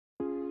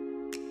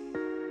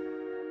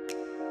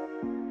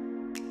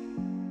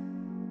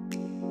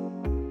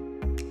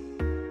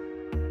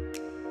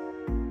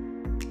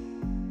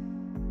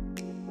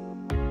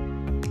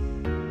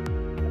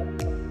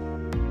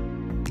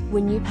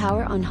When you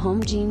power on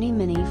HomeGenie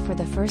Mini for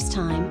the first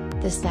time,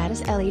 the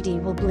status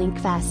LED will blink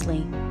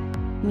fastly,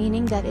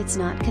 meaning that it's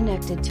not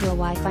connected to a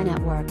Wi-Fi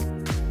network.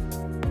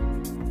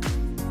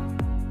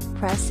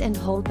 Press and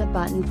hold the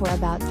button for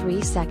about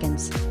 3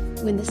 seconds.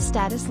 When the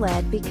status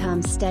LED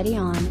becomes steady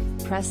on,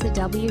 press the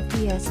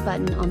WPS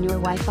button on your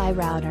Wi-Fi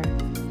router.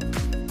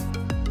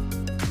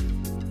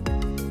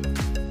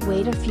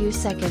 Wait a few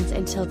seconds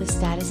until the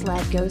status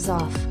LED goes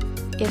off.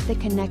 If the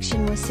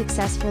connection was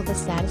successful, the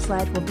status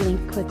LED will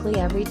blink quickly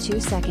every 2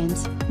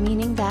 seconds,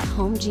 meaning that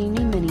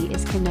HomeGenie Mini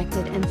is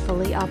connected and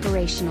fully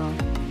operational.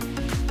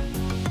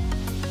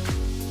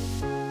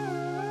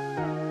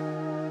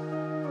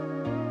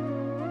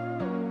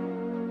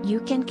 You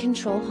can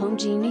control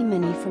HomeGenie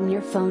Mini from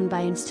your phone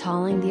by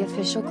installing the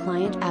official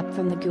client app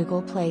from the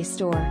Google Play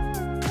Store.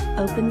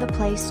 Open the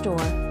Play Store,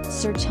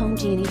 search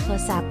HomeGenie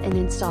Plus app and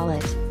install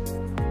it.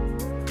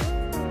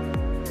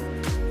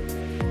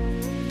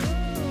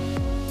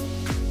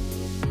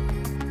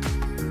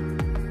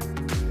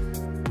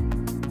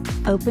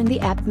 Open the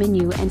app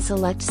menu and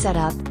select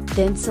Setup,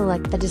 then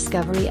select the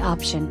Discovery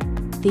option.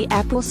 The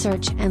app will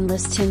search and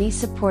list any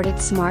supported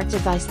smart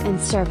device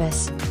and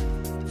service.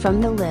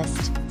 From the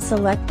list,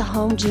 select the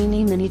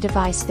HomeGenie Mini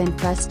device, then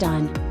press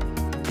Done.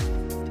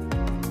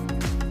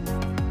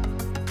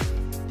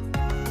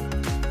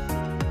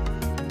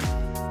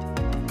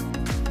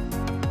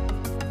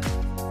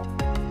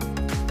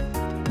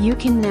 You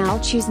can now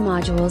choose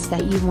modules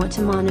that you want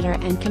to monitor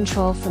and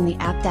control from the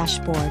app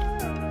dashboard.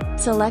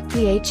 Select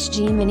the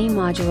HomeGenie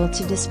module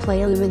to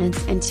display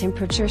luminance and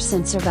temperature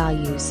sensor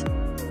values.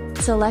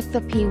 Select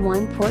the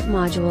P1 port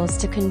modules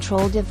to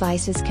control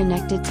devices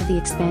connected to the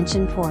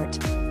expansion port.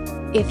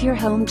 If your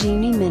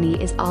HomeGenie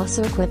Mini is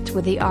also equipped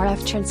with the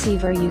RF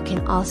transceiver, you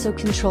can also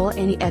control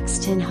any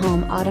X10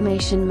 home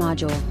automation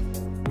module.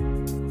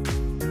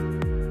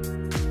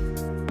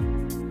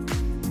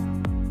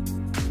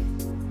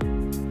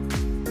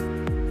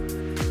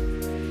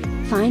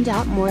 Find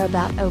out more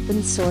about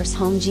open source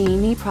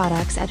HomeGenie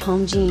products at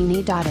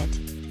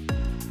homegenie.it.